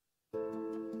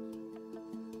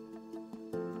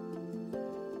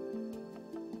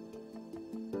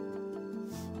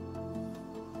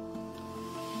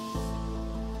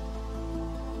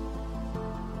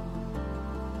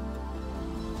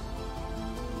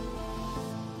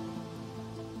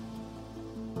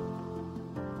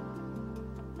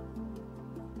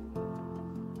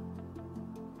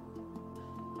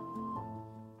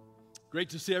Great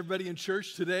to see everybody in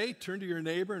church today. Turn to your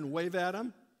neighbor and wave at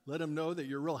them. Let them know that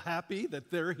you're real happy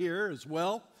that they're here as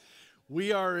well.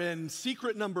 We are in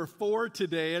secret number 4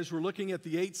 today as we're looking at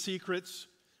the 8 secrets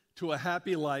to a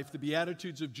happy life, the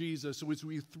Beatitudes of Jesus, as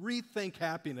we rethink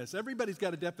happiness. Everybody's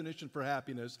got a definition for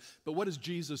happiness, but what does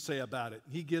Jesus say about it?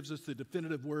 He gives us the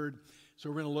definitive word. So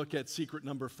we're going to look at secret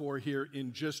number 4 here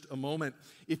in just a moment.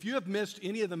 If you have missed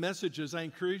any of the messages, I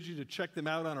encourage you to check them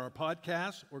out on our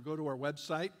podcast or go to our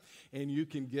website, and you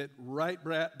can get right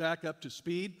back up to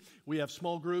speed. We have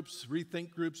small groups,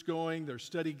 rethink groups going. There's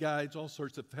study guides, all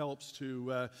sorts of helps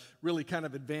to really kind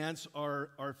of advance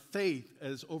our faith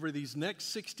as over these next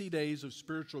 60 days of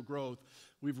spiritual growth,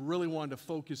 we've really wanted to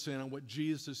focus in on what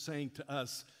Jesus is saying to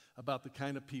us about the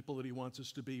kind of people that he wants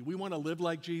us to be. We want to live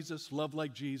like Jesus, love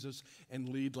like Jesus, and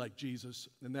lead like Jesus.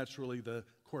 And that's really the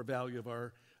core value of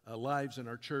our lives in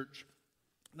our church.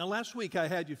 Now, last week I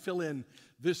had you fill in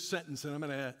this sentence, and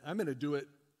I'm going to do it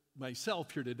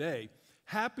myself here today.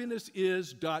 Happiness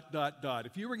is ...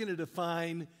 If you were going to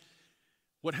define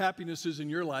what happiness is in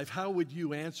your life, how would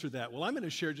you answer that? Well, I'm going to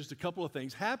share just a couple of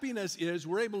things. Happiness is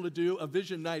we're able to do a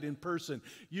vision night in person.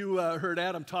 You heard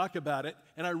Adam talk about it,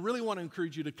 and I really want to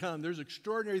encourage you to come. There's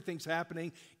extraordinary things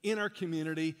happening in our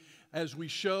community as we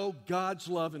show God's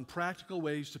love in practical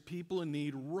ways to people in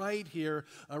need right here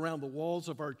around the walls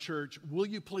of our church. Will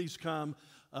you please come?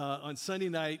 On Sunday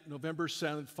night, November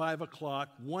 7th, 5 o'clock,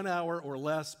 1 hour or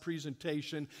less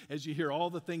presentation as you hear all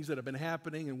the things that have been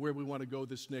happening and where we want to go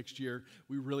this next year.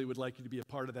 We really would like you to be a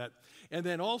part of that. And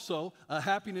then also,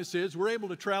 happiness is we're able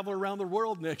to travel around the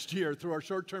world next year through our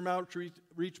short-term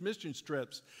outreach mission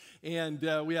trips. And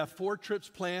we have 4 trips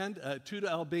planned, 2 to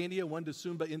Albania, 1 to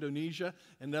Sumba, Indonesia,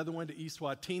 another one to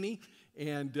Eswatini.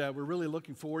 And we're really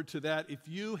looking forward to that. If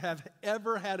you have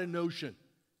ever had a notion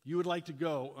you would like to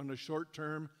go on a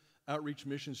short-term outreach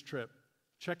missions trip,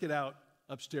 check it out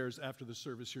upstairs after the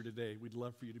service here today. We'd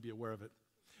love for you to be aware of it.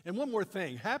 And one more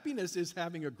thing, happiness is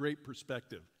having a great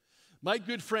perspective. My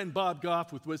good friend Bob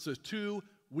Goff was with us 2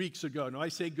 weeks ago. Now, I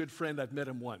say good friend, I've met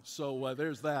him once, so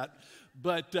there's that.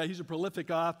 But he's a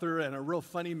prolific author and a real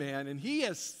funny man, and he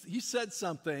said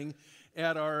something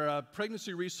at our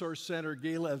Pregnancy Resource Center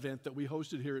gala event that we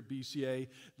hosted here at BCA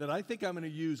that I think I'm going to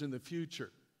use in the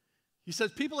future. He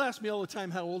says, people ask me all the time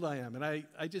how old I am, and I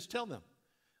just tell them,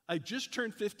 I just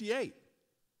turned 58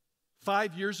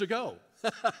 5 years ago.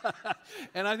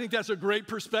 And I think that's a great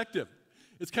perspective.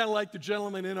 It's kind of like the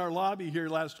gentleman in our lobby here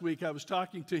last week. I was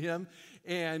talking to him,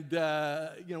 and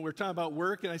we were talking about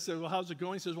work, and I said, well, how's it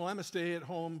going? He says, well, I'm a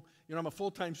stay-at-home, I'm a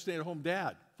full-time stay-at-home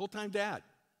dad, full-time dad.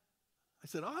 I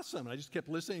said, awesome. And I just kept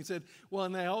listening. He said, well,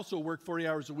 and I also work 40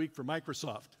 hours a week for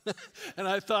Microsoft. And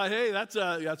I thought, hey, that's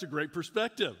a great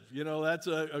perspective. That's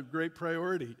a great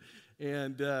priority.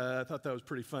 And I thought that was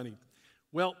pretty funny.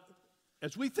 Well,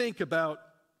 as we think about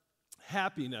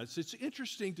happiness, it's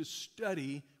interesting to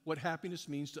study what happiness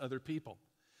means to other people.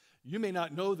 You may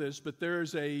not know this, but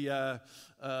there's a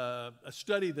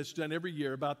study that's done every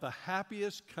year about the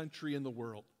happiest country in the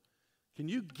world. Can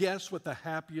you guess what the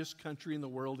happiest country in the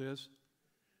world is?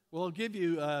 Well, I'll give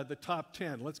you the top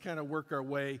 10. Let's kind of work our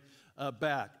way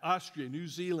back. Austria, New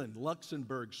Zealand,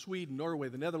 Luxembourg, Sweden, Norway,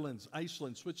 the Netherlands,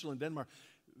 Iceland, Switzerland, Denmark.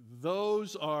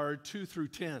 Those are 2 through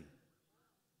 10.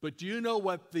 But do you know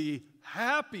what the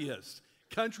happiest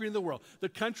country in the world, the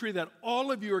country that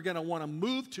all of you are going to want to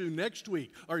move to next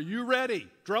week? Are you ready?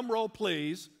 Drum roll,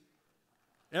 please.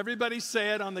 Everybody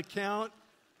say it on the count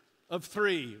of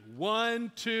 3.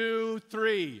 1, 2,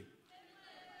 3.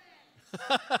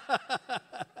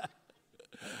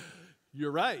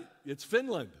 You're right. It's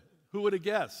Finland. Who would have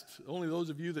guessed? Only those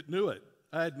of you that knew it.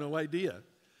 I had no idea.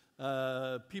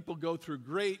 People go through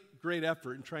great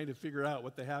effort in trying to figure out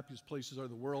what the happiest places in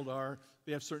the world are.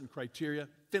 They have certain criteria.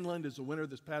 Finland is a winner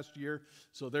this past year,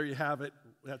 so there you have it.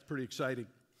 That's pretty exciting.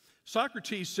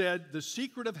 Socrates said, the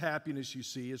secret of happiness, you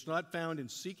see, is not found in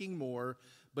seeking more,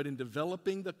 but in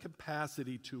developing the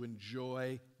capacity to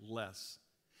enjoy less.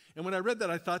 And when I read that,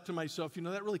 I thought to myself,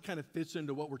 that really kind of fits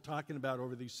into what we're talking about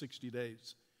over these 60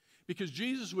 days. Because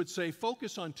Jesus would say,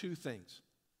 focus on 2 things.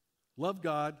 Love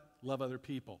God, love other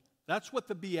people. That's what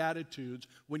the Beatitudes,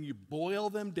 when you boil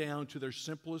them down to their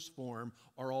simplest form,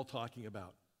 are all talking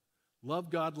about. Love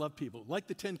God, love people. Like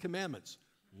the 10 Commandments.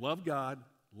 Love God,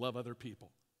 love other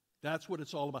people. That's what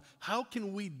it's all about. How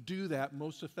can we do that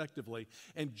most effectively?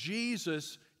 And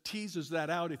Jesus teases that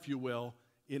out, if you will,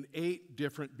 in 8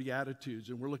 different Beatitudes,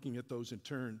 and we're looking at those in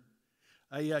turn.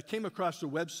 I came across the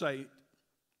website,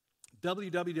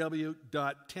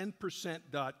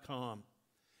 www.10percent.com,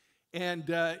 and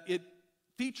it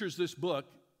features this book,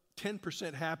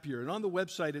 10% happier. And on the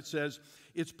website it says,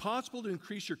 it's possible to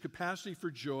increase your capacity for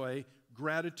joy,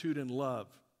 gratitude, and love.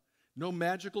 No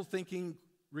magical thinking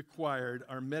required.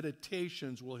 Our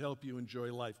meditations will help you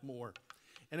enjoy life more.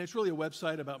 And it's really a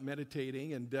website about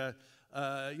meditating. And,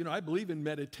 I believe in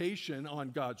meditation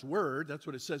on God's Word. That's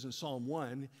what it says in Psalm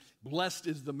 1. Blessed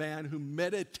is the man who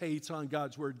meditates on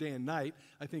God's Word day and night.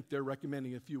 I think they're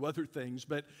recommending a few other things.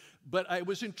 But I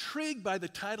was intrigued by the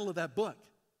title of that book.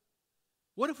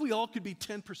 What if we all could be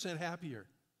 10% happier?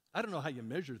 I don't know how you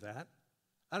measure that.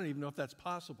 I don't even know if that's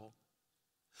possible.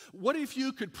 What if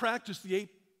you could practice the 8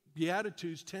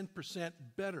 Beatitudes 10%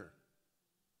 better?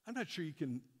 I'm not sure you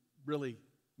can really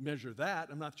measure that.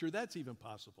 I'm not sure that's even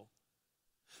possible.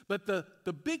 But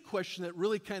the big question that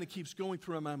really kind of keeps going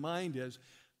through my mind is,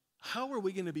 how are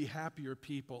we going to be happier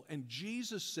people? And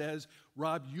Jesus says,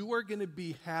 Rob, you are going to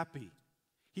be happy.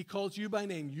 He calls you by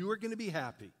name. You are going to be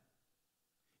happy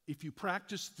if you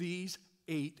practice these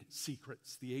 8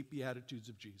 secrets, the 8 Beatitudes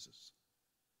of Jesus.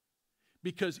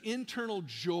 Because internal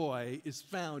joy is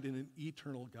found in an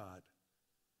eternal God.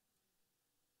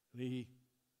 And he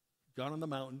got on the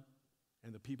mountain,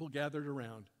 and the people gathered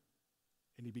around,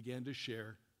 and he began to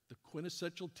share the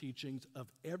quintessential teachings of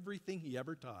everything he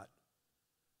ever taught,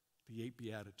 the 8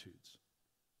 Beatitudes.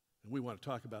 And we want to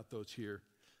talk about those here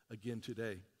again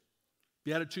today.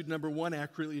 Beatitude number 1,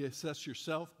 accurately assess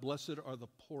yourself. Blessed are the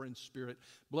poor in spirit.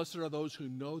 Blessed are those who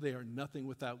know they are nothing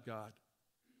without God.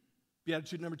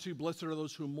 Beatitude number 2, blessed are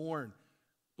those who mourn.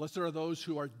 Blessed are those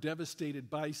who are devastated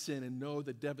by sin and know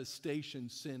the devastation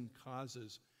sin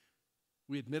causes.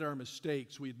 We admit our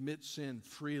mistakes. We admit sin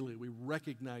freely. We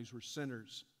recognize we're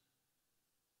sinners.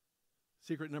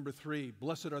 Secret number 3,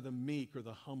 blessed are the meek or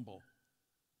the humble.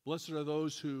 Blessed are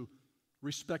those who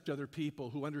respect other people,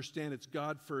 who understand it's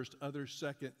God first, others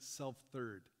second, self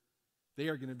third. They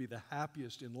are going to be the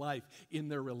happiest in life, in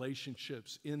their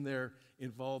relationships, in their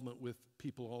involvement with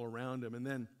people all around them. And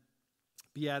then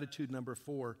Beatitude number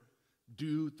 4,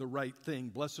 do the right thing.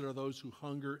 Blessed are those who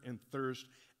hunger and thirst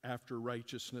after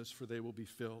righteousness, for they will be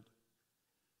filled.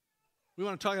 We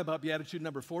want to talk about Beatitude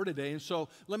number 4 today, and so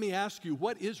let me ask you,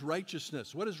 what is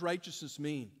righteousness? What does righteousness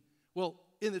mean? Well,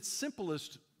 in its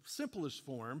simplest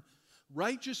form,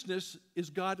 righteousness is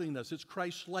godliness. It's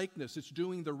Christ-likeness. It's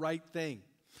doing the right thing.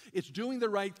 It's doing the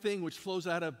right thing, which flows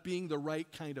out of being the right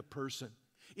kind of person.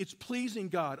 It's pleasing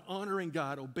God, honoring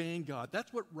God, obeying God.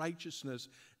 That's what righteousness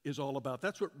is all about.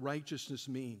 That's what righteousness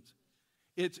means.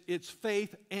 It's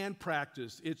faith and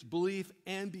practice. It's belief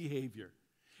and behavior.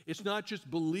 It's not just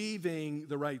believing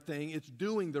the right thing, it's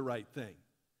doing the right thing.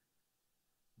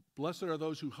 Blessed are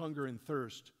those who hunger and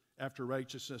thirst after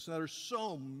righteousness. Now, there's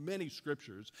so many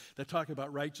scriptures that talk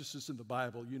about righteousness in the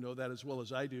Bible. You know that as well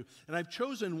as I do. And I've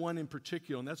chosen one in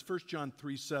particular, and that's 1 John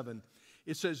 3:7.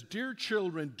 It says, "Dear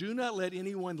children, do not let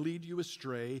anyone lead you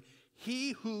astray.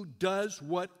 He who does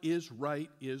what is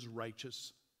right is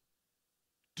righteous."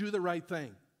 Do the right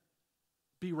thing.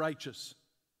 Be righteous.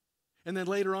 And then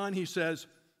later on he says,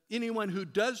 anyone who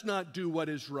does not do what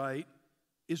is right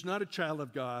is not a child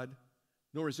of God,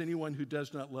 nor is anyone who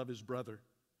does not love his brother.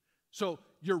 So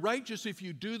you're righteous if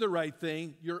you do the right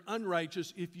thing. You're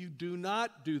unrighteous if you do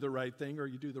not do the right thing or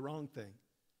you do the wrong thing.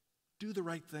 Do the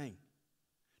right thing.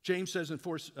 James says in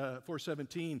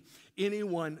 4:17,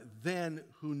 anyone then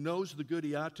who knows the good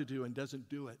he ought to do and doesn't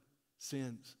do it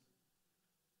sins.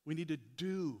 We need to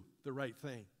do the right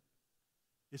thing.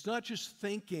 It's not just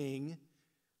thinking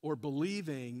or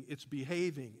believing, it's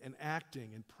behaving and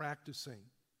acting and practicing.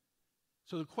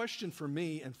 So the question for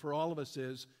me and for all of us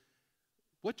is,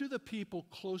 what do the people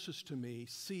closest to me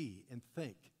see and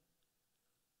think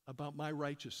about my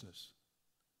righteousness?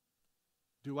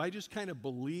 Do I just kind of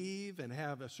believe and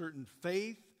have a certain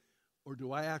faith, or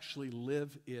do I actually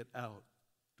live it out?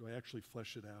 Do I actually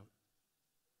flesh it out?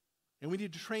 And we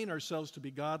need to train ourselves to be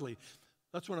godly.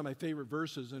 That's one of my favorite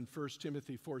verses in 1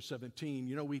 Timothy 4:17.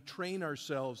 We train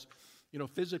ourselves,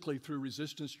 physically through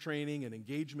resistance training and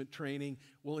engagement training.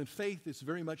 Well, in faith, it's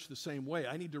very much the same way.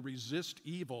 I need to resist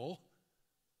evil,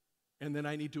 and then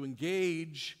I need to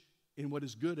engage in what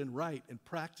is good and right and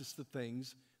practice the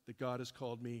things that God has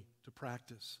called me to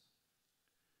practice.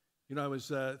 I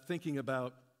was thinking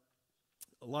about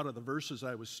a lot of the verses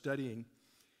I was studying,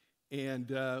 and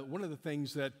one of the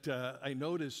things that I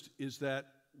noticed is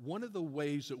that one of the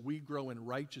ways that we grow in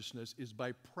righteousness is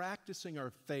by practicing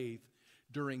our faith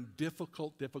during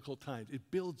difficult times.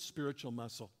 It builds spiritual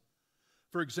muscle.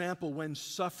 For example, when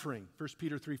suffering, 1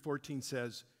 Peter 3:14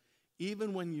 says,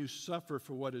 even when you suffer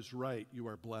for what is right, you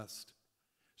are blessed.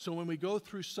 So when we go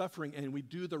through suffering and we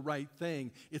do the right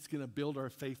thing, it's going to build our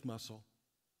faith muscle.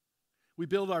 We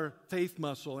build our faith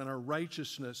muscle and our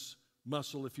righteousness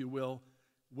muscle, if you will,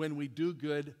 when we do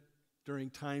good during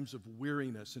times of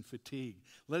weariness and fatigue.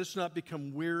 Let us not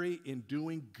become weary in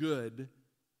doing good,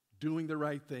 doing the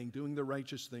right thing, doing the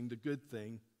righteous thing, the good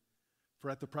thing,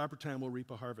 for at the proper time we'll reap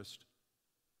a harvest.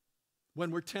 When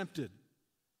we're tempted,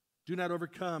 do not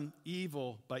overcome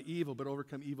evil by evil, but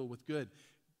overcome evil with good.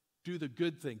 Do the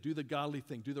good thing, do the godly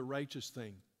thing, do the righteous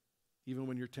thing, even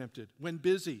when you're tempted. When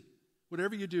busy,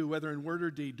 whatever you do, whether in word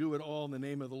or deed, do it all in the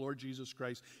name of the Lord Jesus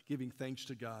Christ, giving thanks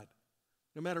to God.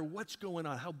 No matter what's going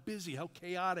on, how busy, how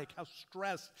chaotic, how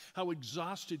stressed, how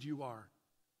exhausted you are,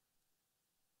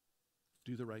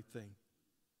 do the right thing.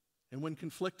 And when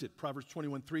conflicted, Proverbs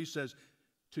 21:3 says,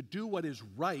 to do what is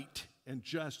right and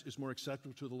just is more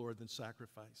acceptable to the Lord than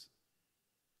sacrifice.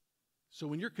 So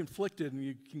when you're conflicted and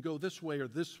you can go this way or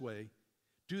this way,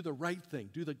 do the right thing,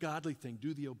 do the godly thing,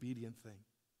 do the obedient thing.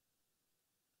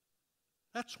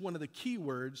 That's one of the key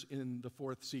words in the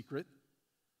fourth secret.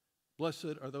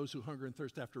 Blessed are those who hunger and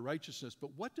thirst after righteousness.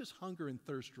 But what does hunger and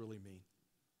thirst really mean?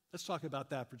 Let's talk about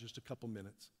that for just a couple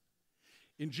minutes.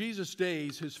 In Jesus'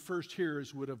 days, his first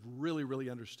hearers would have really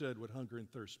understood what hunger and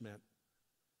thirst meant.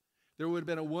 There would have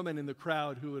been a woman in the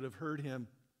crowd who would have heard him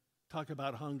talk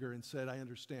about hunger and said, I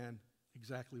understand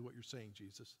exactly what you're saying,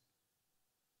 Jesus.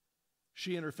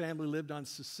 She and her family lived on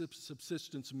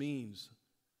subsistence means,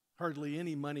 hardly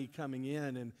any money coming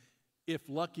in, and if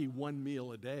lucky, one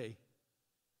meal a day.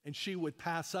 And she would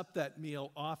pass up that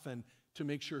meal often to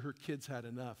make sure her kids had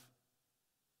enough.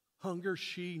 Hunger,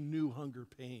 she knew hunger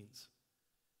pains.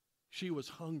 She was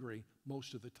hungry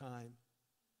most of the time.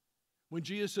 When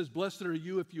Jesus says, blessed are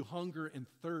you if you hunger and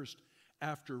thirst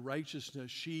after righteousness,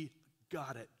 she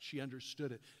got it. She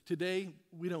understood it. Today,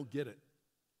 we don't get it.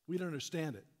 We don't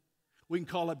understand it. We can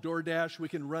call up DoorDash. We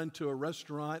can run to a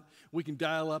restaurant. We can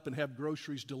dial up and have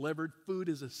groceries delivered. Food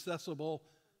is accessible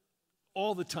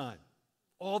all the time.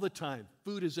 All the time.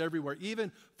 Food is everywhere.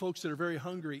 Even folks that are very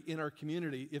hungry in our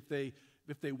community, if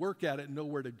they work at it and know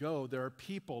where to go, there are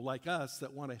people like us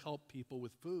that want to help people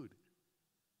with food.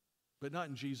 But not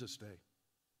in Jesus' day.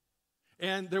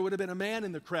 And there would have been a man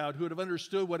in the crowd who would have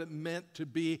understood what it meant to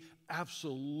be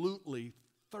absolutely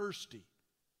thirsty.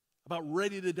 About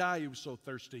ready to die, he was so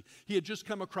thirsty. He had just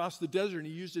come across the desert and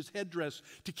he used his headdress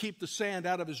to keep the sand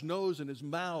out of his nose and his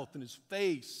mouth and his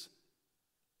face.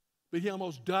 But he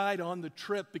almost died on the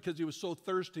trip because he was so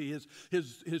thirsty.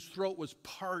 His throat was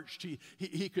parched.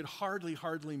 He could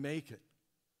hardly make it.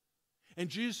 And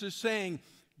Jesus is saying,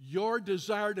 your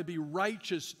desire to be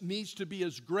righteous needs to be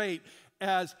as great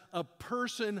as a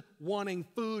person wanting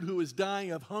food who is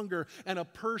dying of hunger and a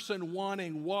person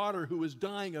wanting water who is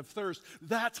dying of thirst.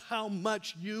 That's how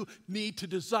much you need to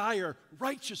desire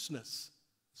righteousness.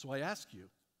 So I ask you,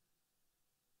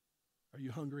 are you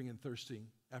hungering and thirsting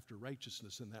after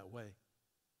righteousness in that way?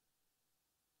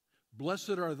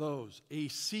 Blessed are those, a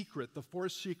secret, the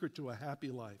fourth secret to a happy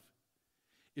life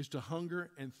is to hunger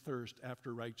and thirst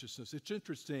after righteousness. It's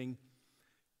interesting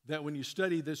that when you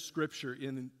study this scripture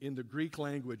in the Greek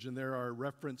language, and there are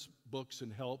reference books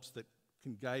and helps that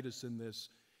can guide us in this,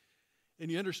 and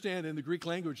you understand in the Greek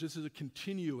language, this is a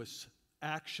continuous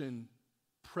action,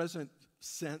 present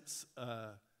sense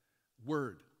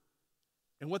word.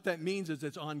 And what that means is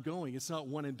it's ongoing. It's not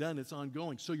one and done, it's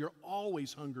ongoing. So you're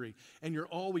always hungry and you're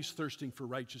always thirsting for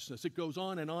righteousness. It goes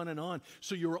on and on and on.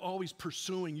 So you're always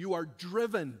pursuing. You are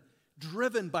driven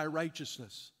by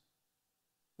righteousness.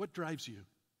 What drives you?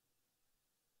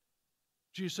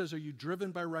 Jesus says, are you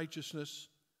driven by righteousness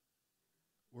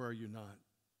or are you not?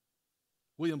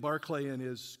 William Barclay in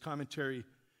his commentary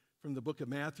from the book of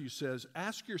Matthew says,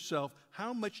 ask yourself,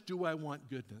 how much do I want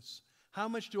goodness? How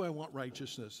much do I want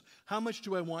righteousness? How much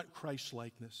do I want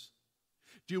Christ-likeness?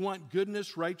 Do you want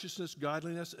goodness, righteousness,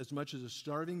 godliness as much as a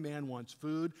starving man wants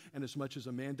food and as much as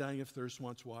a man dying of thirst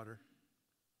wants water?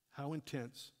 How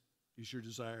intense is your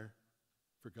desire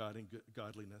for God and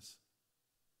godliness?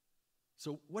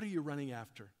 So what are you running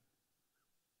after?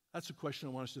 That's a question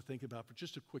I want us to think about for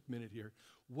just a quick minute here.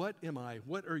 What am I?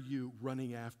 What are you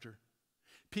running after?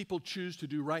 People choose to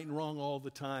do right and wrong all the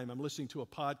time. I'm listening to a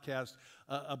podcast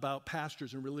about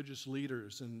pastors and religious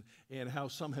leaders and how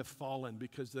some have fallen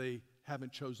because they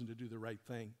haven't chosen to do the right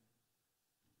thing.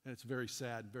 And it's very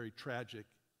sad, very tragic.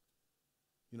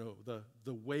 You know,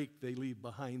 the wake they leave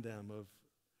behind them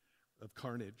of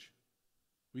carnage.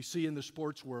 We see in the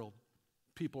sports world,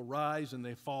 people rise and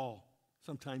they fall,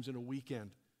 sometimes in a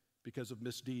weekend because of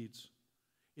misdeeds.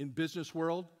 In business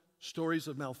world, stories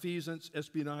of malfeasance,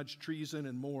 espionage, treason,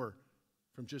 and more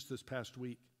from just this past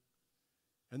week.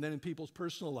 And then in people's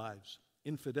personal lives,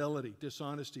 infidelity,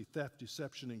 dishonesty, theft,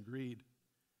 deception, and greed.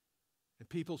 And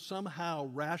people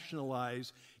somehow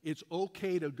rationalize it's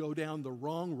okay to go down the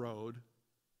wrong road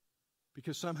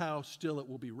because somehow still it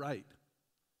will be right.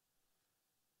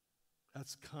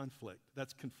 That's conflict.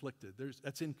 That's conflicted.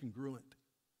 That's incongruent.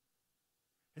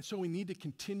 And so we need to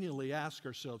continually ask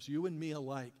ourselves, you and me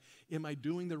alike, am I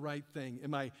doing the right thing?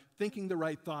 Am I thinking the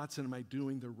right thoughts, and am I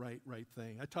doing the right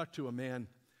thing? I talked to a man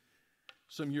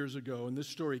some years ago, and this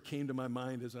story came to my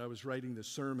mind as I was writing this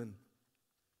sermon.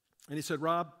 And he said,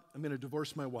 Rob, I'm going to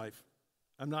divorce my wife.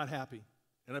 I'm not happy,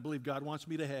 and I believe God wants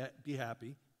me to be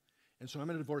happy, and so I'm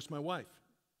going to divorce my wife.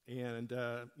 And,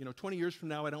 20 years from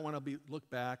now, I don't want to look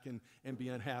back and be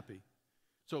unhappy.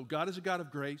 So God is a God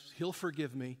of grace. He'll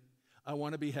forgive me. I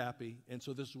want to be happy, and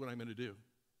so this is what I'm going to do.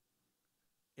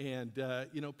 And,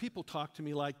 people talk to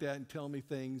me like that and tell me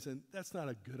things, and that's not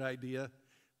a good idea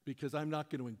because I'm not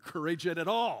going to encourage it at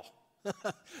all.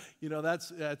 I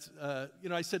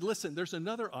said, listen, there's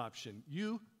another option.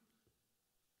 You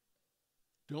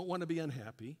don't want to be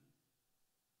unhappy,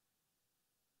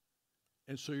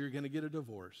 and so you're going to get a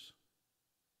divorce.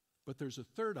 But there's a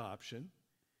third option.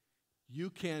 You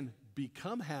can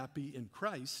become happy in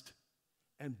Christ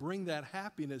and bring that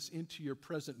happiness into your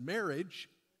present marriage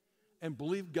and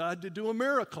believe God to do a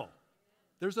miracle.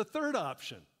 There's a third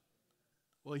option.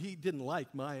 Well, he didn't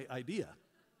like my idea,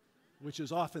 which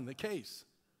is often the case.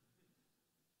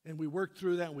 And we worked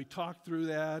through that, and we talked through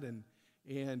that, and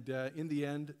in the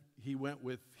end, he went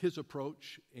with his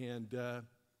approach and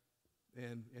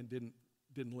didn't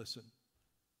listen.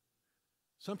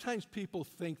 Sometimes people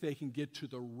think they can get to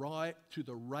the right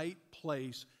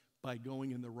place by going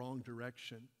in the wrong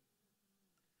direction.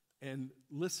 And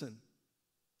listen,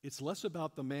 it's less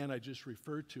about the man I just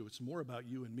referred to. It's more about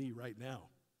you and me right now.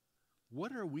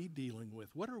 What are we dealing with?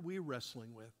 What are we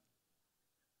wrestling with?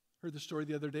 Heard the story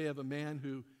the other day of a man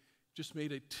who just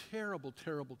made a terrible,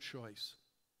 terrible choice.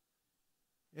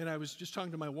 And I was just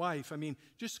talking to my wife.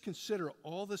 Just consider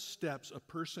all the steps a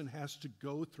person has to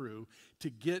go through to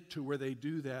get to where they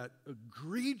do that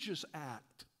egregious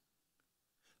act.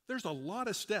 There's a lot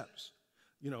of steps.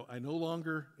 I no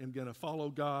longer am going to follow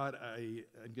God. I'm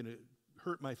going to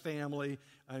hurt my family.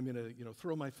 I'm going to,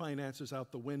 throw my finances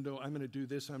out the window. I'm going to do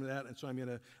this, I'm going to that, and so I'm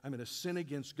going to sin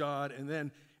against God.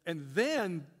 And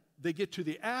then they get to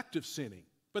the act of sinning.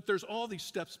 But there's all these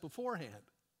steps beforehand.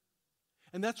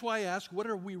 And that's why I ask, what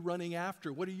are we running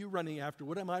after? What are you running after?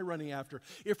 What am I running after?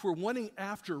 If we're running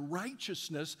after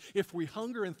righteousness, if we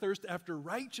hunger and thirst after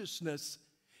righteousness,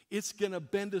 it's going to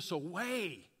bend us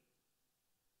away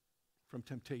from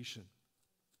temptation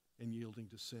and yielding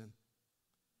to sin.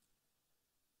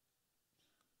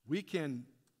 We can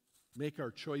make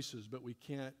our choices, but we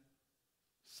can't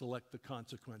select the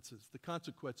consequences. The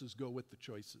consequences go with the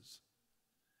choices.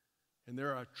 And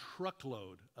there are a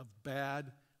truckload of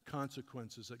bad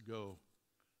consequences that go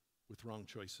with wrong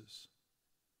choices.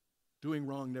 Doing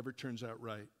wrong never turns out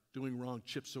right. Doing wrong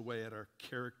chips away at our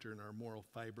character and our moral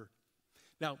fiber.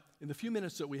 Now, in the few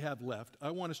minutes that we have left,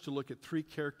 I want us to look at 3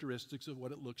 characteristics of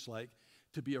what it looks like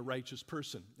to be a righteous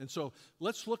person. And so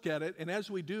let's look at it, and as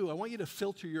we do, I want you to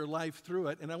filter your life through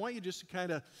it, and I want you just to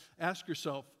kind of ask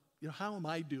yourself, how am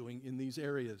I doing in these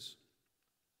areas?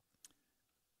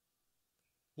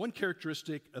 One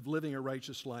characteristic of living a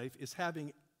righteous life is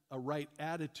having a right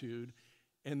attitude,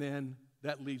 and then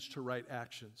that leads to right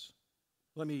actions.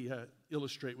 Let me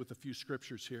illustrate with a few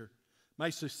scriptures here.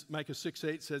 Micah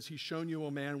 6:8 says, He's shown you,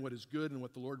 O man, what is good and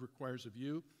what the Lord requires of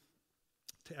you,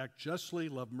 to act justly,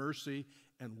 love mercy,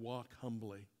 and walk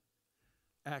humbly.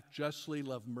 Act justly,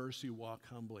 love mercy, walk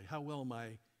humbly. How well am I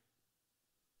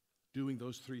doing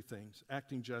those 3 things?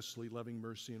 Acting justly, loving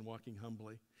mercy, and walking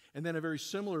humbly. And then a very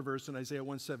similar verse in Isaiah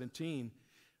 1:17,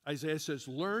 Isaiah says,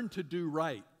 learn to do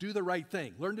right. Do the right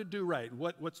thing. Learn to do right.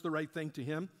 What's the right thing to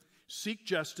him? Seek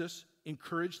justice,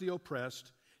 encourage the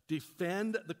oppressed,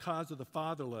 defend the cause of the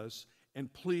fatherless,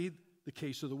 and plead the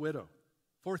case of the widow.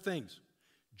 4 things.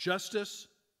 Justice,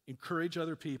 encourage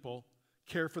other people,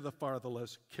 care for the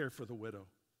fatherless, care for the widow.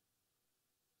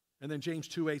 And then James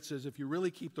 2:8 says, if you really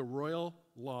keep the royal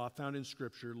law found in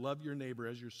Scripture, love your neighbor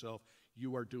as yourself,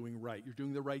 you are doing right. You're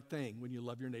doing the right thing. When you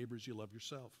love your neighbors, you love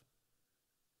yourself.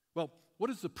 Well, what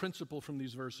is the principle from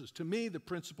these verses? To me, the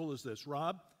principle is this,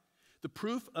 Rob, the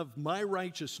proof of my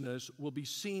righteousness will be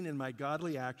seen in my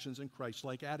godly actions and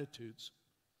Christ-like attitudes.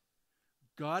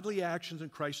 Godly actions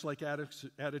and Christ-like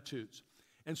attitudes.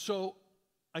 And so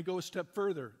I go a step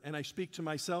further, and I speak to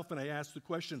myself, and I ask the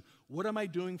question, what am I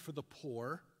doing for the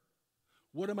poor?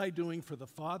 What am I doing for the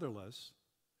fatherless?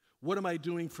 What am I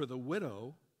doing for the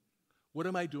widow? What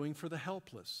am I doing for the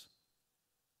helpless?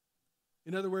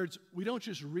 In other words, we don't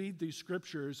just read these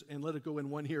scriptures and let it go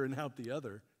in one ear and out the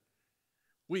other.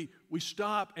 We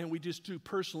stop and we just do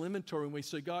personal inventory and we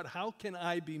say, God, how can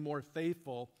I be more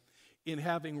faithful in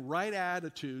having right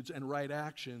attitudes and right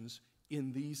actions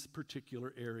in these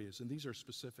particular areas? And these are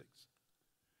specifics.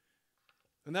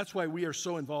 And that's why we are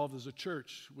so involved as a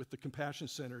church with the Compassion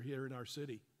Center here in our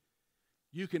city.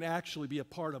 You can actually be a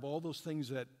part of all those things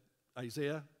that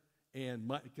Isaiah and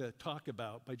Micah talk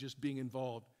about by just being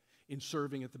involved in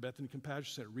serving at the Bethany Compassion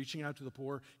Center, reaching out to the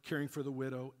poor, caring for the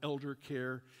widow, elder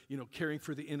care, caring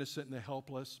for the innocent and the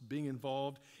helpless, being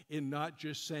involved in not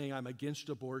just saying I'm against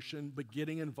abortion, but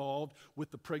getting involved with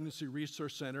the Pregnancy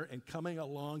Resource Center and coming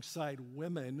alongside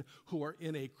women who are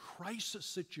in a crisis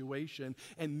situation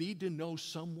and need to know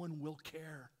someone will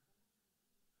care.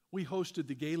 We hosted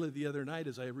the gala the other night,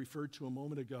 as I referred to a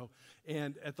moment ago,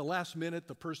 and at the last minute,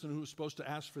 the person who was supposed to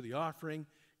ask for the offering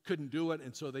couldn't do it,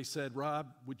 and so they said, Rob,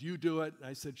 would you do it? And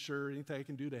I said, sure, anything I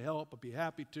can do to help, I'd be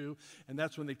happy to. And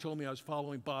that's when they told me I was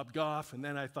following Bob Goff, and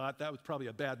then I thought that was probably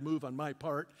a bad move on my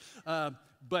part.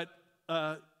 But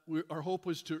our hope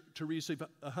was to receive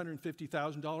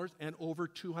 $150,000, and over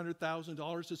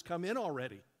 $200,000 has come in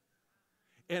already.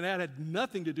 And that had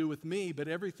nothing to do with me, but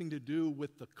everything to do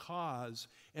with the cause.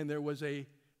 And there was a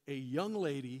young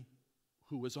lady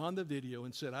who was on the video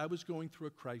and said, I was going through a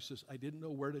crisis. I didn't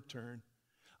know where to turn.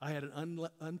 I had an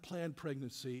unplanned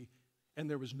pregnancy, and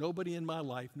there was nobody in my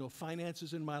life, no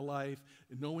finances in my life,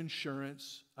 no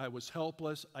insurance. I was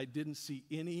helpless. I didn't see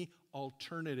any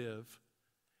alternative.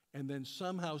 And then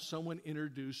somehow someone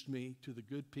introduced me to the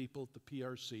good people at the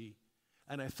PRC,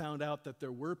 and I found out that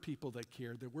there were people that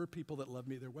cared. There were people that loved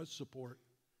me. There was support.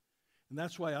 And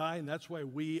that's why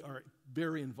we are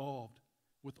very involved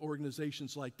with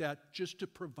organizations like that, just to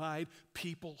provide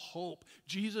people hope.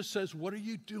 Jesus says, what are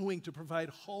you doing to provide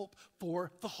hope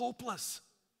for the hopeless?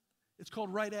 It's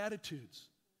called right attitudes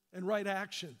and right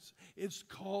actions. It's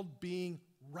called being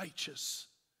righteous.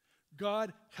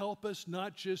 God, help us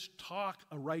not just talk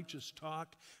a righteous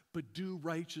talk, but do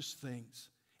righteous things.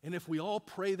 And if we all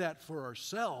pray that for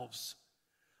ourselves,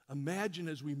 imagine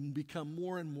as we become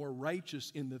more and more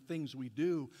righteous in the things we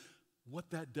do,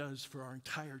 what that does for our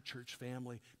entire church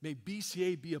family. May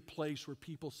BCA be a place where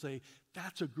people say,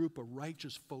 that's a group of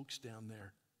righteous folks down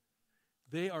there.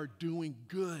 They are doing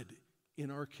good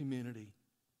in our community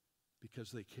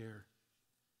because they care.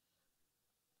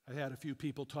 I had a few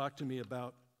people talk to me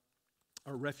about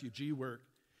our refugee work.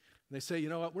 And they say, you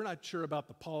know what, we're not sure about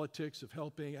the politics of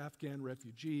helping Afghan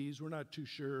refugees. We're not too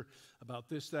sure about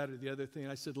this, that, or the other thing.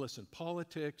 I said, listen,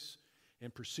 politics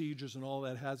and procedures and all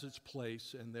that has its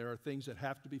place, and there are things that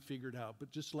have to be figured out. But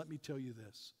just let me tell you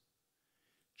this.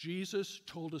 Jesus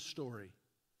told a story.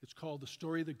 It's called the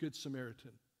story of the Good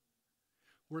Samaritan,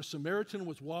 where a Samaritan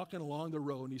was walking along the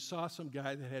road, and he saw some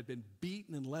guy that had been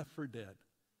beaten and left for dead.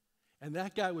 And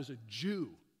that guy was a Jew,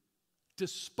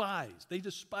 despised. They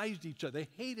despised each other. They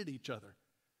hated each other.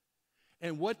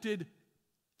 And what did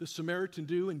the Samaritan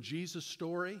do in Jesus'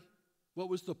 story? What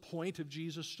was the point of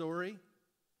Jesus' story?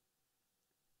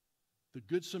 The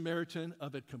Good Samaritan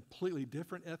of a completely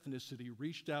different ethnicity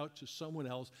reached out to someone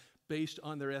else based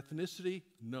on their ethnicity?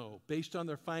 No. Based on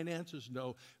their finances?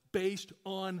 No. Based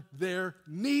on their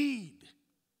need.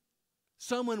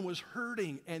 Someone was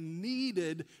hurting and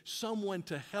needed someone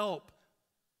to help.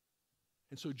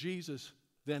 And so Jesus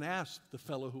then asked the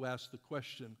fellow who asked the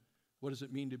question, what does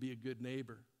it mean to be a good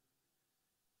neighbor?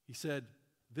 He said,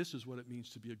 this is what it means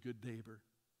to be a good neighbor.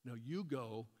 Now you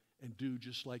go and do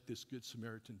just like this Good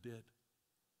Samaritan did.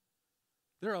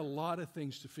 There are a lot of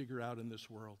things to figure out in this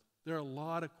world. There are a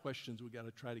lot of questions we've got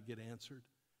to try to get answered.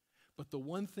 But the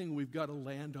one thing we've got to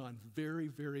land on very,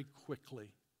 very quickly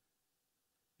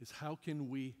is how can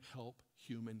we help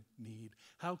human need?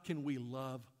 How can we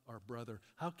love our brother?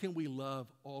 How can we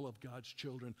love all of God's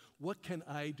children? What can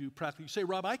I do practically? You say,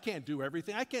 Rob, I can't do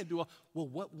everything. I can't do all. Well,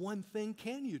 what one thing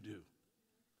can you do?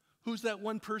 Who's that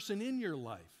one person in your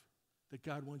life that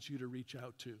God wants you to reach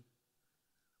out to?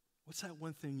 What's that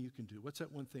one thing you can do? What's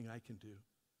that one thing I can do?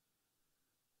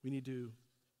 We need to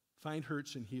find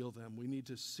hurts and heal them. We need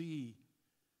to see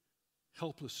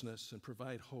helplessness and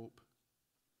provide hope.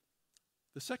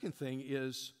 The second thing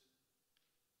is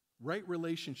right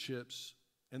relationships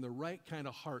and the right kind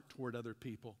of heart toward other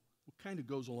people. It kind of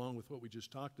goes along with what we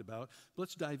just talked about. But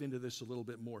let's dive into this a little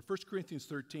bit more. 1 Corinthians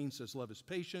 13 says, love is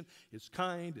patient, it's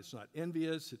kind, it's not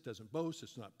envious, it doesn't boast,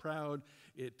 it's not proud,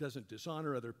 it doesn't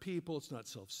dishonor other people, it's not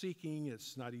self-seeking,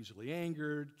 it's not easily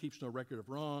angered, keeps no record of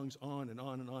wrongs, on and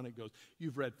on and on it goes.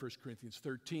 You've read 1 Corinthians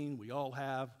 13, we all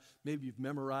have. Maybe you've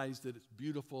memorized it, it's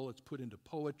beautiful, it's put into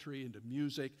poetry, into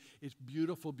music. It's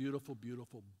beautiful, beautiful,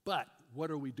 beautiful. But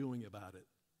what are we doing about it?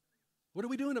 What are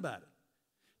we doing about it?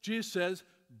 Jesus says,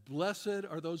 blessed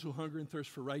are those who hunger and thirst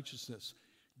for righteousness.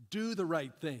 Do the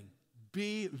right thing.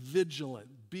 Be vigilant.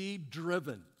 Be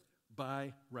driven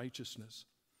by righteousness.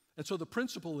 And so the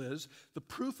principle is the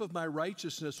proof of my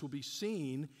righteousness will be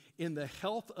seen in the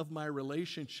health of my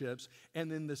relationships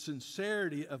and in the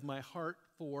sincerity of my heart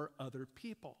for other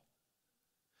people.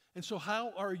 And so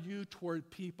how are you toward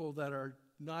people that are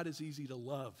not as easy to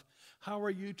love? How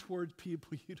are you toward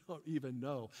people you don't even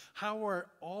know? How are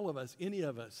all of us, any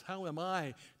of us, how am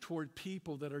I toward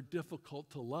people that are difficult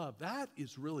to love? That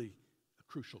is really a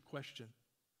crucial question.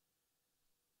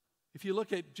 If you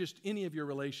look at just any of your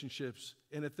relationships,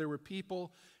 and if there were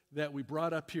people that we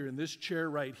brought up here in this chair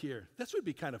right here, this would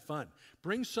be kind of fun.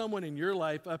 Bring someone in your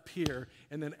life up here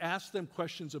and then ask them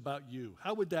questions about you.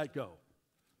 How would that go?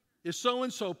 Is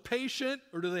so-and-so patient,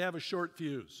 or do they have a short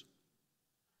fuse?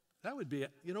 That would be,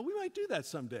 we might do that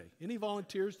someday. Any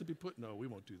volunteers to be put? No, we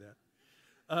won't do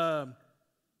that.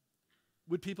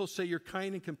 Would people say you're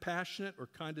kind and compassionate or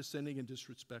condescending and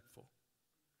disrespectful?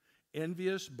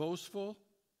 Envious, boastful,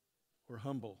 or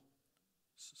humble,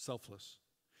 selfless?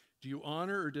 Do you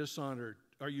honor or dishonor?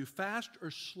 Are you fast or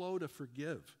slow to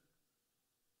forgive?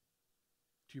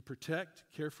 Do you protect,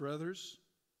 care for others,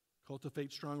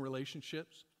 cultivate strong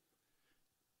relationships?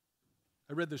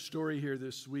 I read this story here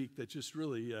this week that just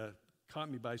really caught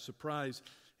me by surprise,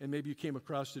 and maybe you came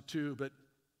across it too, but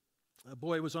a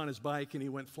boy was on his bike and he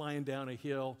went flying down a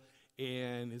hill,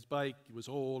 and his bike was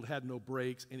old, had no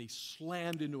brakes, and he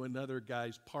slammed into another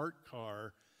guy's parked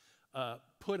car,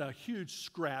 put a huge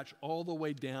scratch all the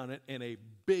way down it and a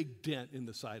big dent in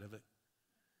the side of it.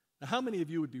 Now, how many of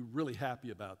you would be really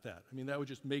happy about that? I mean, that would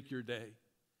just make your day.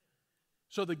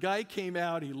 So the guy came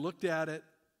out, he looked at it,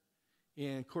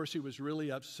 and of course he was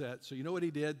really upset. So you know what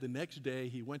he did? The next day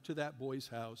he went to that boy's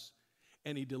house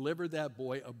and he delivered that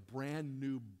boy a brand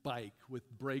new bike with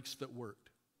brakes that worked.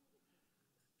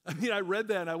 I mean, I read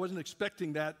that and I wasn't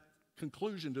expecting that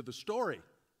conclusion to the story.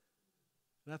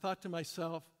 And I thought to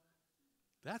myself,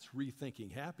 that's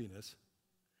rethinking happiness.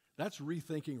 That's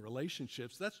rethinking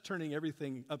relationships. That's turning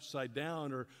everything upside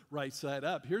down or right side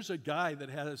up. Here's a guy that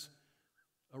has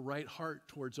a right heart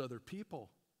towards other people.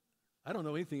 I don't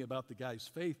know anything about the guy's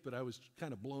faith, but I was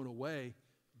kind of blown away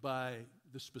by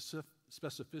the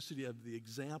specificity of the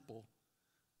example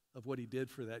of what he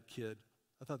did for that kid.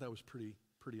 I thought that was pretty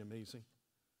amazing.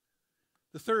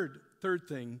 The third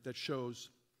thing that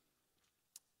shows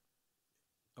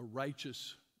a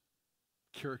righteous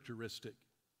characteristic,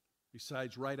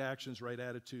 besides right actions, right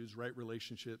attitudes, right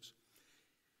relationships,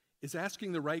 is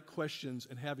asking the right questions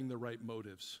and having the right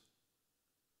motives.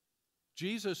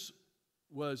 Jesus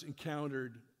was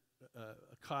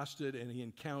accosted, and he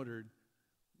encountered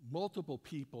multiple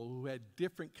people who had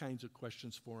different kinds of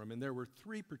questions for him. And there were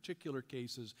three particular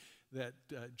cases that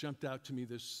jumped out to me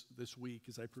this week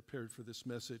as I prepared for this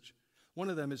message. One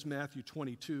of them is Matthew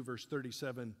 22, verse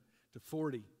 37 to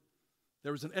 40.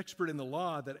 There was an expert in the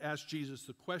law that asked Jesus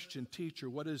the question, "Teacher,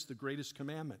 what is the greatest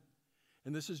commandment?"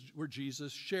 And this is where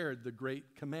Jesus shared the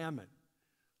great commandment.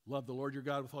 Love the Lord your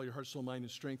God with all your heart, soul, mind, and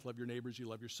strength. Love your neighbors, you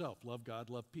love yourself. Love God,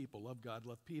 love people. Love God,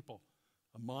 love people.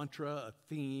 A mantra, a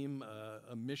theme,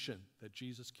 a mission that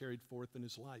Jesus carried forth in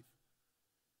his life.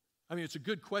 I mean, it's a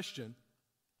good question,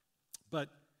 but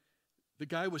the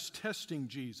guy was testing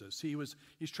Jesus.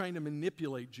 He's trying to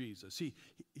manipulate Jesus.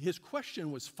 His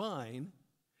question was fine,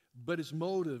 but his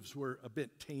motives were a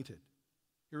bit tainted.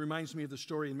 It reminds me of the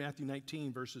story in Matthew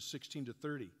 19, verses 16 to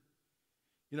 30.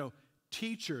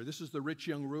 Teacher, this is the rich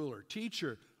young ruler.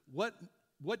 Teacher, what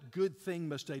good thing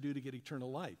must I do to get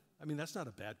eternal life? I mean, that's not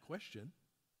a bad question.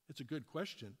 It's a good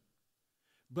question.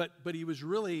 But he was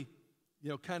really,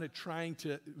 kind of trying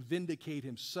to vindicate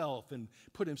himself and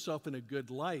put himself in a good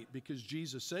light, because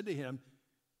Jesus said to him,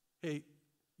 hey,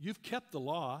 you've kept the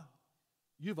law.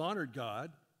 You've honored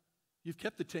God. You've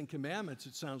kept the 10 Commandments,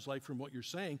 it sounds like, from what you're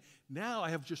saying. Now I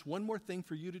have just one more thing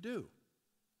for you to do.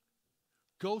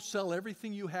 Go sell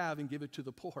everything you have and give it to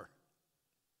the poor.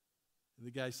 And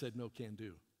the guy said, no, can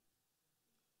do.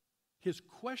 His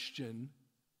question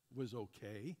was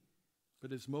okay,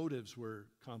 but his motives were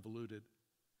convoluted.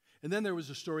 And then there was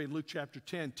a story in Luke chapter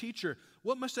 10. Teacher,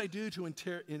 what must I do to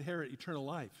inherit eternal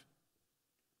life?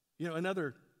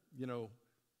 Another,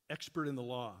 expert in the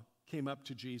law came up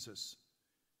to Jesus.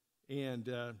 And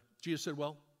Jesus said,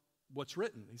 well, what's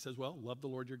written? He says, well, love the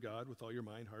Lord your God with all your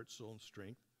mind, heart, soul, and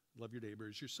strength. Love your neighbor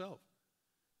as yourself.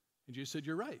 And Jesus said,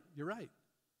 you're right.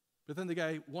 But then the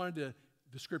guy the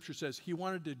scripture says, he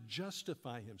wanted to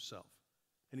justify himself.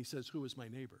 And he says, who is my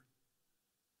neighbor?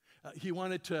 He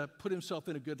wanted to put himself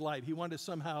in a good light. He wanted to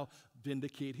somehow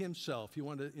vindicate himself. He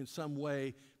wanted to, in some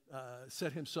way,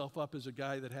 set himself up as a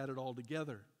guy that had it all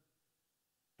together.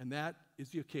 And that is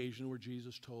the occasion where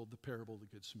Jesus told the parable of the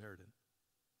Good Samaritan.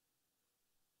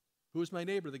 Who is my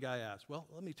neighbor? The guy asked. Well,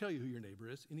 let me tell you who your neighbor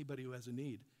is. Anybody who has a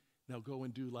need. Now go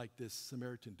and do like this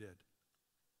Samaritan did.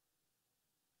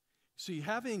 See,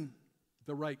 having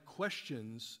the right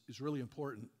questions is really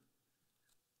important,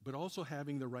 but also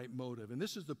having the right motive. And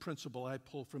this is the principle I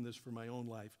pull from this for my own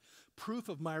life. Proof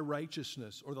of my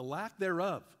righteousness, or the lack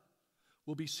thereof,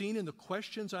 will be seen in the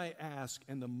questions I ask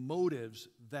and the motives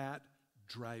that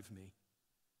drive me.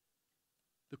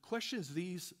 The questions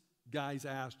these guys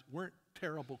asked weren't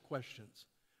terrible questions,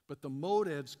 but the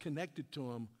motives connected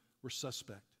to them were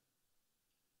suspect.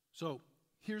 So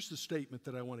here's the statement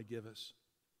that I want to give us.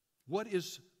 What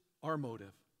is our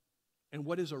motive? And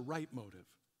what is a right motive?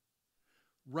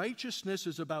 Righteousness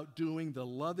is about doing the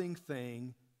loving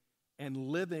thing and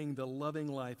living the loving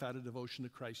life out of devotion to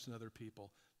Christ and other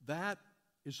people. That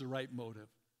is the right motive.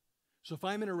 So if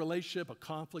I'm in a relationship, a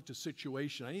conflict, a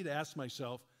situation, I need to ask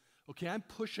myself, okay, I'm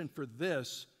pushing for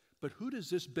this, but who does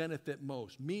this benefit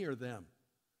most, me or them?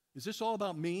 Is this all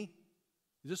about me?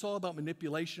 Is this all about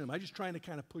manipulation? Am I just trying to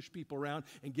kind of push people around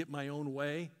and get my own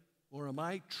way? Or am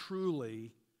I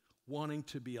truly wanting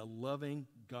to be a loving,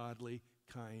 godly,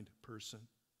 kind person?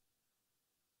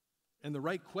 And the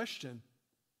right question,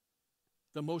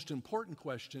 the most important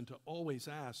question to always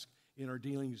ask in our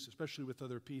dealings, especially with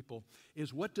other people,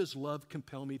 is what does love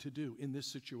compel me to do in this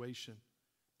situation,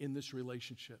 in this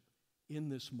relationship, in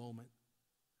this moment?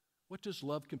 What does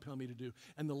love compel me to do?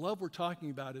 And the love we're talking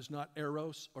about is not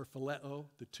eros or phileo,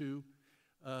 the two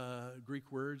Greek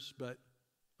words, but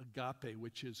agape,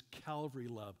 which is Calvary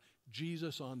love,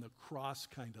 Jesus on the cross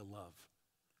kind of love.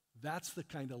 That's the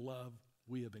kind of love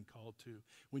we have been called to.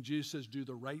 When Jesus says do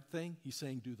the right thing, he's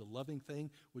saying do the loving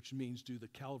thing, which means do the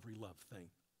Calvary love thing.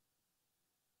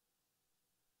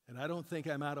 And I don't think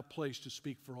I'm out of place to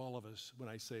speak for all of us when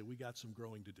I say we got some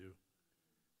growing to do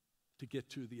to get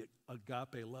to the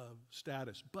agape love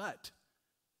status. But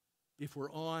if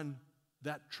we're on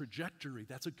that trajectory,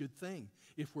 that's a good thing.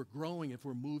 If we're growing, if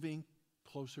we're moving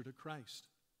closer to Christ.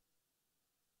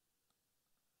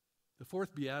 The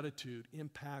fourth beatitude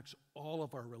impacts all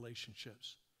of our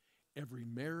relationships. Every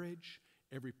marriage,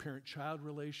 every parent-child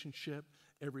relationship,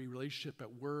 every relationship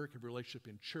at work, every relationship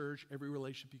in church, every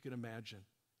relationship you can imagine.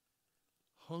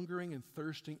 Hungering and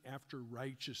thirsting after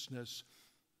righteousness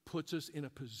puts us in a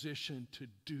position to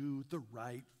do the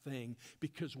right thing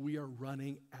because we are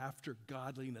running after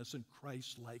godliness and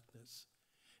Christ-likeness.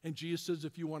 And Jesus says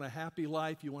if you want a happy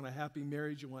life, you want a happy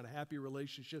marriage, you want a happy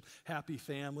relationship, happy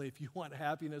family, if you want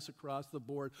happiness across the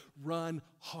board, run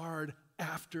hard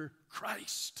after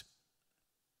Christ.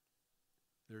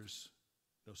 There's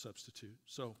no substitute.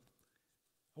 So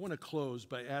I want to close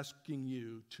by asking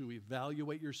you to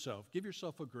evaluate yourself. Give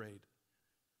yourself a grade.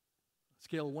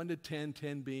 Scale 1 to 10,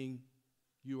 10 being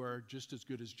you are just as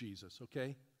good as Jesus,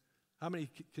 okay? How many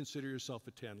consider yourself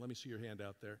a 10? Let me see your hand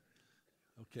out there.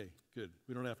 Okay, good.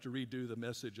 We don't have to redo the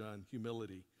message on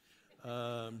humility.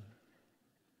 How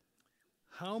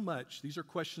much, these are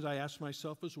questions I ask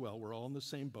myself as well. We're all in the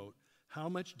same boat. How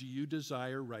much do you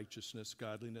desire righteousness,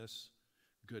 godliness,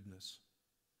 goodness?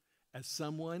 As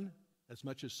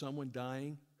much as someone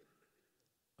dying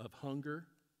of hunger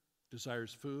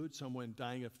desires food, someone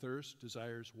dying of thirst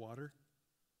desires water?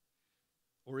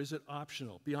 Or is it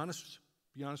optional? Be honest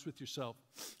with yourself.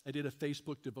 I did a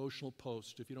Facebook devotional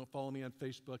post. If you don't follow me on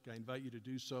Facebook, I invite you to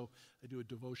do so. I do a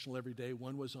devotional every day.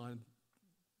 One was on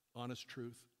honest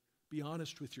truth. Be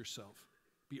honest with yourself.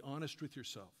 Be honest with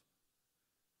yourself.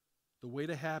 The way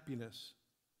to happiness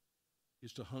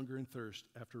is to hunger and thirst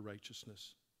after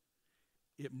righteousness.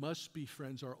 It must be,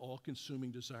 friends, our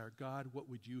all-consuming desire. God, what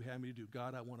would you have me to do?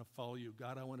 God, I want to follow you.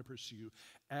 God, I want to pursue you.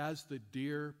 As the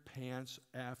deer pants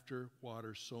after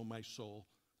water, so my soul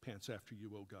pants after you,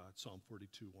 O God. Psalm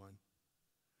 42:1.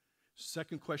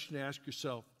 Second question to ask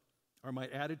yourself, are my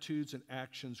attitudes and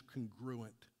actions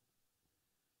congruent?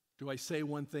 Do I say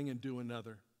one thing and do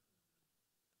another?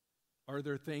 Are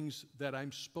there things that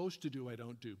I'm supposed to do I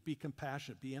don't do? Be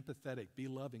compassionate, be empathetic, be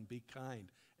loving, be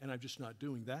kind, and I'm just not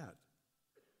doing that.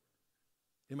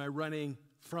 Am I running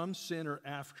from sin or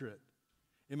after it?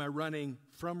 Am I running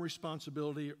from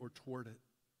responsibility or toward it?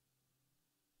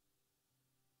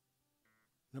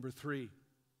 Number 3,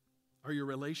 are your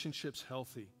relationships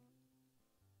healthy?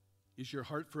 Is your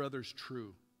heart for others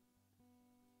true?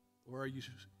 Or are you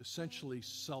essentially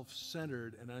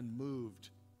self-centered and unmoved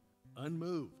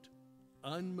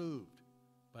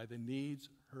by the needs,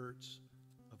 hurts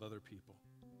of other people?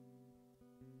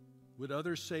 Would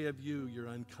others say of you, you're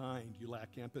unkind, you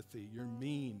lack empathy, you're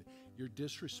mean, you're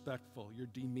disrespectful, you're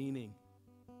demeaning.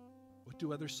 What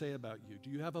do others say about you?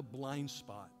 Do you have a blind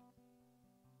spot?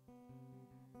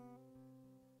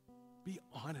 Be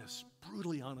honest,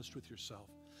 brutally honest with yourself.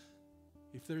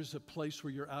 If there's a place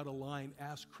where you're out of line,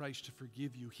 ask Christ to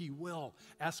forgive you. He will.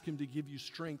 Ask Him to give you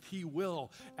strength. He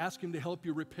will. Ask Him to help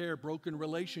you repair broken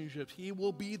relationships. He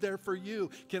will be there for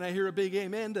you. Can I hear a big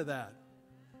amen to that?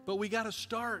 But we got to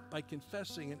start by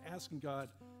confessing and asking God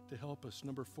to help us.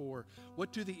 Number 4,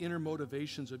 what do the inner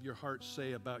motivations of your heart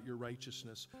say about your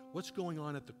righteousness? What's going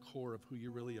on at the core of who you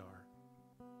really are?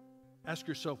 Ask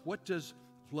yourself, what does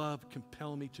love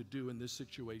compel me to do in this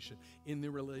situation, in the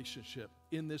relationship,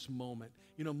 in this moment?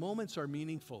 You know, moments are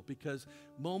meaningful because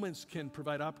moments can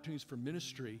provide opportunities for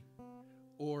ministry,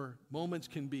 or moments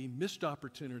can be missed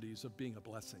opportunities of being a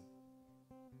blessing.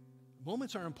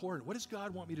 Moments are important. What does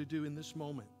God want me to do in this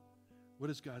moment? What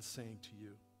is God saying to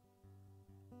you?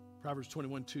 Proverbs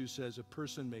 21:2 says, a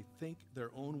person may think their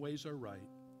own ways are right,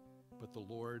 but the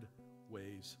Lord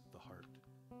weighs the heart.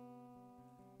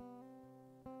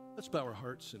 Let's bow our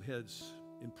hearts and heads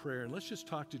in prayer, and let's just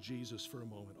talk to Jesus for a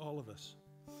moment, all of us.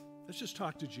 Let's just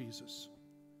talk to Jesus.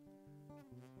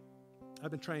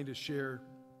 I've been trying to share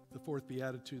the fourth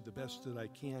beatitude the best that I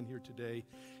can here today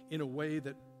in a way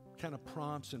that kind of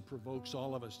prompts and provokes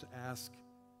all of us to ask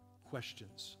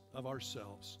questions of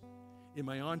ourselves. Am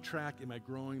I on track? Am I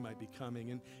growing? Am I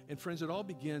becoming? And friends, it all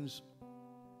begins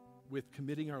with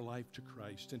committing our life to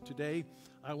Christ. And today,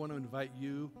 I want to invite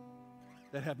you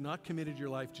that have not committed your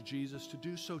life to Jesus to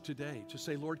do so today. To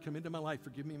say, Lord, come into my life,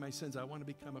 forgive me my sins. I want to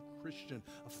become a Christian,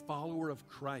 a follower of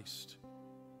Christ.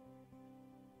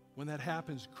 When that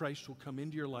happens, Christ will come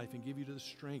into your life and give you the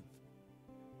strength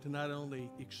to not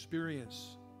only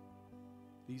experience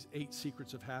these 8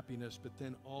 secrets of happiness, but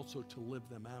then also to live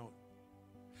them out.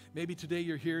 Maybe today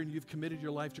you're here and you've committed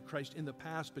your life to Christ in the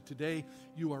past, but today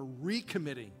you are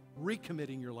recommitting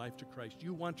your life to Christ.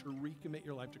 You want to recommit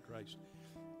your life to Christ.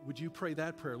 Would you pray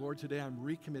that prayer? Lord, today I'm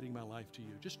recommitting my life to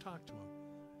you. Just talk to Him.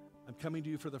 I'm coming to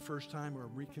you for the first time, or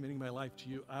I'm recommitting my life to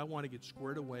you. I want to get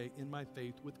squared away in my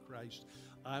faith with Christ.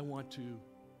 I want to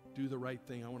do the right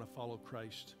thing. I want to follow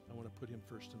Christ. I want to put Him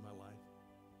first in my life.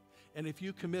 And if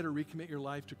you commit or recommit your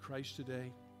life to Christ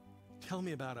today, tell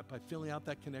me about it by filling out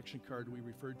that connection card we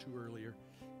referred to earlier,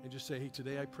 and just say, hey,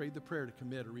 today I prayed the prayer to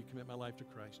commit or recommit my life to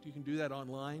Christ. You can do that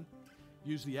online.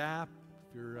 Use the app.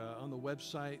 If you're on the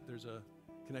website, there's a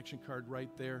connection card right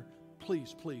there.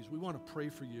 Please, we want to pray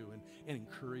for you and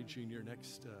encourage you in your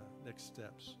next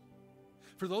steps.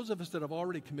 For those of us that have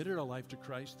already committed our life to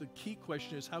Christ, the key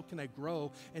question is, how can I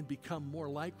grow and become more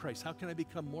like Christ? How can I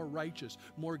become more righteous,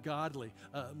 more godly,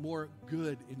 more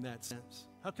good in that sense?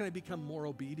 How can I become more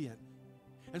obedient?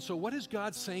 And so what is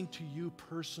God saying to you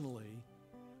personally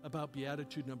about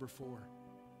beatitude number 4?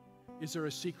 Is there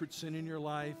a secret sin in your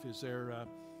life? Is there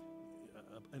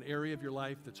an area of your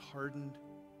life that's hardened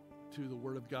to the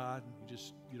Word of God?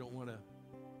 You don't want to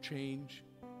change?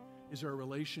 Is there a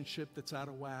relationship that's out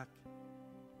of whack?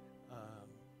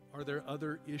 Are there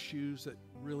other issues that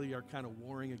really are kind of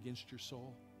warring against your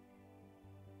soul?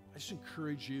 I just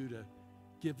encourage you to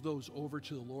give those over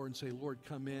to the Lord and say, Lord,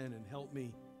 come in and help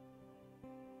me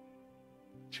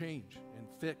change and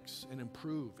fix and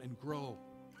improve and grow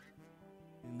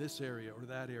in this area or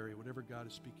that area, whatever God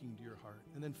is speaking to your heart.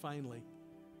 And then finally,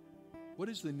 what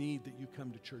is the need that you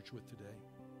come to church with today?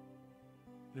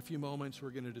 In a few moments, we're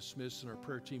going to dismiss, and our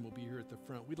prayer team will be here at the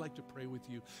front. We'd like to pray with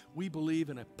you. We believe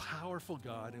in a powerful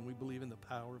God, and we believe in the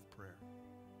power of prayer.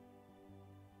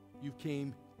 You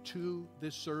came to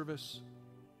this service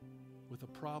with a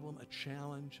problem, a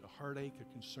challenge, a heartache,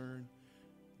 a concern.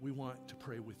 We want to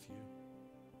pray with you.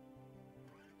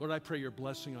 Lord, I pray your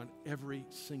blessing on every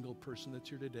single person that's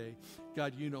here today.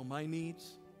 God, you know my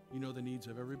needs. You know the needs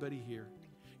of everybody here.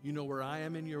 You know where I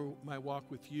am in my walk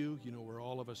with you. You know where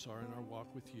all of us are in our walk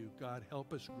with you. God,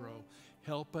 help us grow.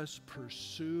 Help us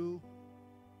pursue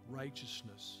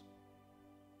righteousness.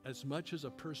 As much as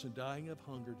a person dying of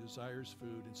hunger desires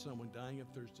food and someone dying of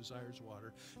thirst desires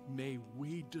water, may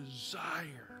we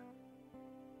desire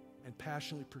and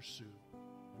passionately pursue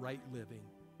right living,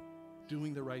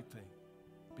 doing the right thing,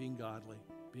 being godly,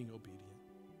 being obedient.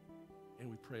 And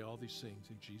we pray all these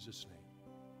things in Jesus'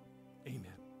 name.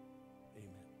 Amen.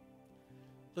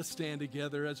 Let's stand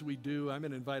together. As we do, I'm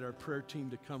going to invite our prayer team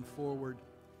to come forward.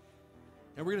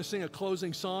 And we're going to sing a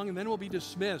closing song, and then we'll be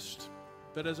dismissed.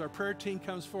 But as our prayer team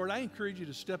comes forward, I encourage you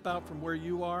to step out from where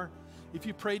you are. If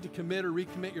you prayed to commit or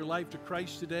recommit your life to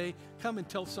Christ today, come and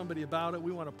tell somebody about it.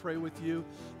 We want to pray with you.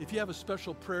 If you have a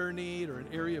special prayer need or an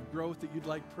area of growth that you'd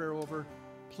like prayer over,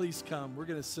 please come. We're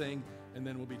going to sing, and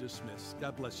then we'll be dismissed.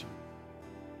 God bless you.